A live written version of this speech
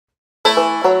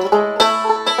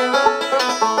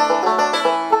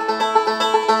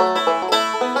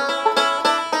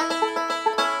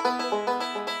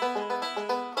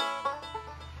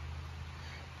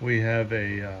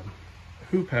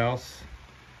hoop house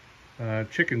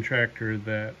chicken tractor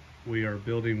that we are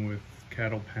building with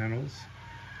cattle panels.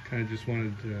 Kind of just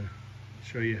wanted to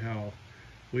show you how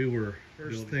we were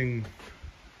building. First thing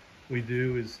we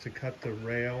do is to cut the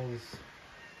rails,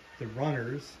 the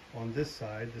runners on this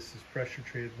side. This is pressure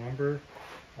treated lumber,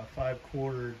 a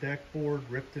 5/4 deck board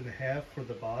ripped in half for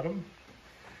the bottom,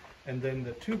 and then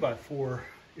the 2x4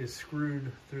 is screwed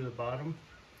through the bottom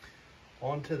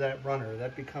onto that runner.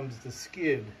 That becomes the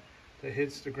skid that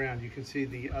hits the ground. You can see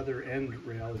the other end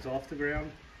rail is off the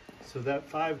ground, so that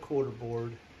 5/4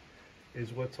 board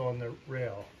is what's on the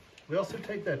rail. We also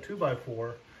take that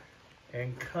 2x4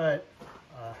 and cut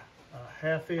a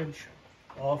 1/2 inch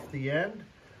off the end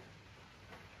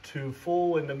to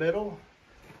full in the middle,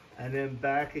 and then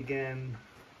back again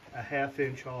a 1/2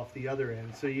 inch off the other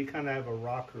end. So you kind of have a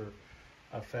rocker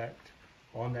effect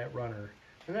on that runner.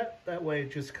 And that way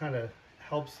it just kind of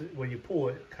helps it, when you pull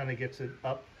it, kind of gets it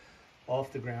up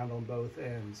off the ground on both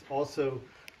ends. Also,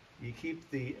 you keep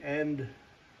the end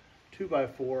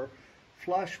 2x4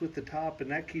 flush with the top,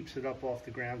 and that keeps it up off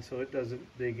the ground so it doesn't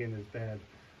dig in as bad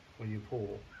when you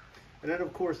pull. And then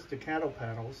of course the cattle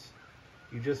panels,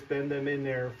 you just bend them in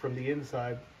there from the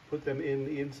inside, put them in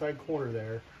the inside corner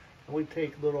there, and we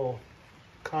take little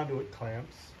conduit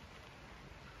clamps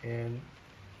and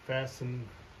fasten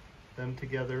them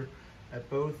together at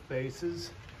both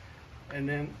bases, and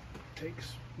then take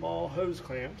small hose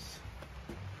clamps,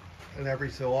 and every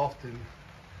so often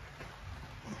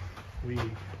we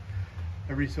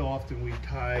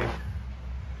tie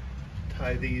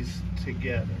these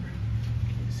together.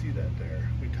 You see that there?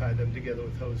 We tie them together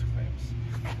with hose clamps.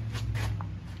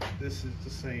 This is the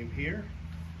same here.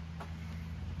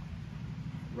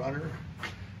 Runner,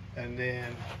 and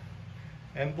then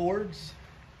end boards.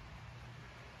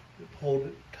 Hold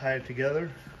it, tie it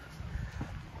together.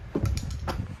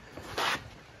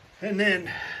 And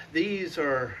then these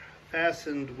are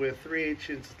fastened with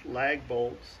 3/8" lag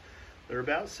bolts. They're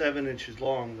about 7 inches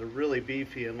long. They're really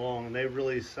beefy and long, and they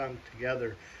really sunk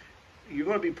together. You're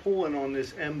going to be pulling on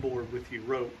this end board with your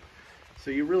rope,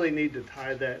 so you really need to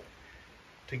tie that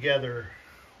together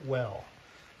well.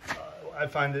 I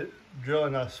find that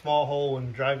drilling a small hole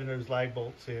and driving those lag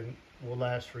bolts in will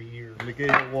last for years. The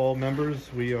gable wall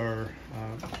members, we are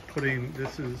putting,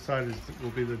 this is the side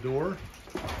will be the door,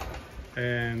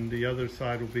 and the other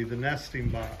side will be the nesting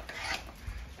box.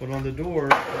 But on the door,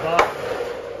 the bottom,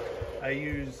 I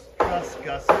use truss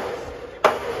gussets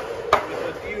with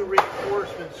a few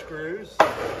reinforcement screws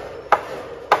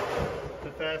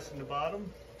to fasten the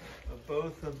bottom of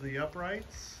both of the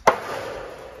uprights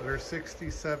that are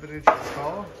 67 inches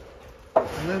tall.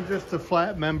 And then just a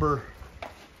flat member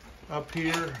up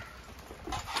here,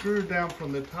 screwed down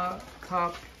from the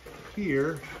top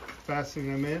here,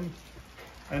 fastening them in.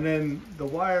 And then the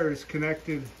wire is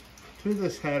connected to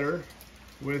this header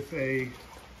with a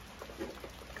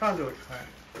conduit clamp.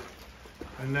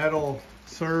 And that'll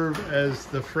serve as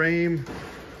the frame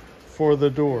for the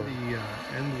door. The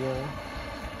end wall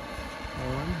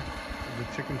on the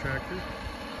chicken tractor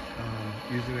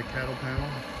using a cattle panel.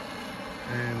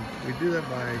 And we do that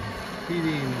by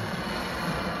heating.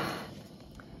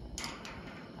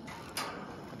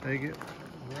 Take it,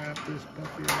 wrap this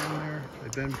puppy around there.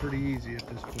 They've been pretty easy at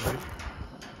this point.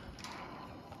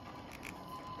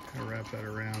 Kind of wrap that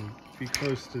around. Be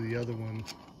close to the other one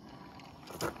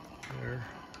there.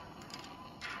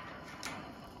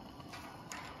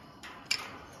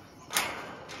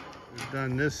 We've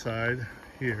done this side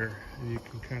here, and you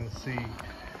can kind of see,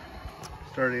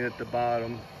 starting at the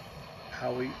bottom,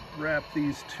 how we wrap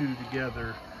these two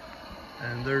together,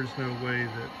 and there's no way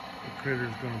that the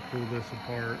critter's going to pull this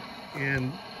apart.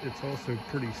 And it's also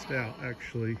pretty stout,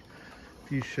 actually.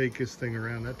 If you shake this thing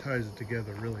around, that ties it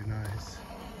together really nice.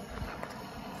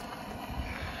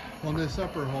 On this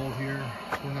upper hole here,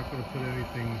 we're not going to put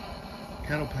anything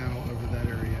cattle panel over that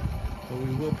area, but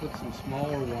we will put some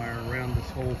smaller wire around this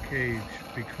whole cage,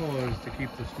 because to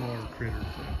keep the smaller critters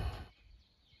in.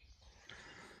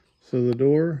 So the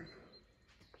door,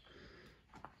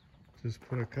 just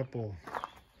put a couple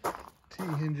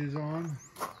T-hinges on,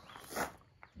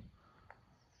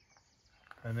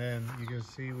 and then you can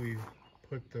see we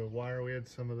put the wire, we had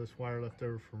some of this wire left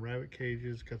over from rabbit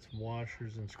cages, got some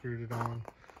washers and screwed it on.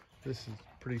 This is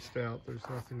pretty stout, there's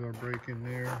nothing going to break in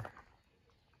there.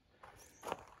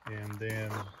 And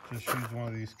then just use one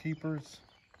of these keepers.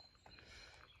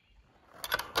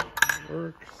 It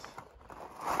works.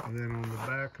 And then on the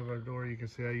back of our door, you can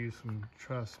see I use some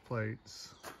truss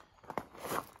plates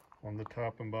on the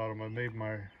top and bottom. I made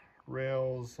my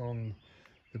rails on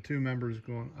the two members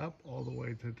going up all the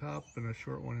way to the top and a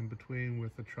short one in between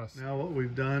with the truss. Now what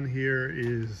we've done here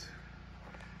is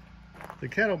the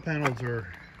cattle panels are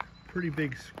pretty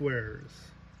big squares.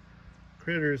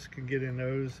 Critters can get in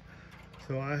those.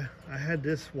 So I had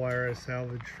this wire I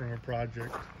salvaged from a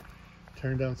project,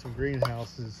 turned down some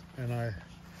greenhouses, and I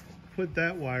put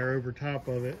that wire over top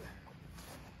of it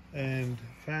and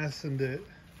fastened it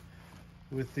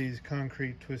with these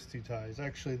concrete twisty ties.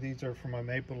 Actually, these are for my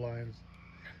maple lines.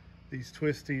 These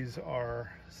twisties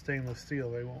are stainless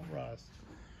steel, they won't rust.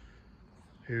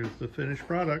 Here's the finished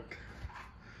product.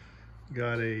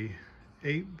 Got a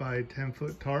 8 by 10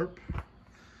 foot tarp.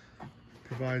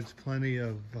 Provides plenty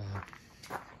of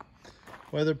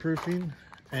weatherproofing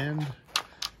and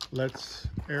lets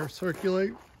air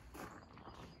circulate.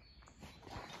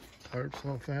 Tarp's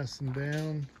all fastened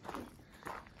down.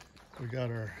 We got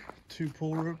our 2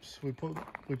 pull ropes. We put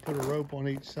a rope on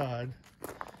each side,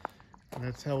 and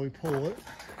that's how we pull it.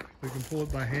 We can pull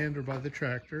it by hand or by the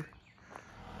tractor.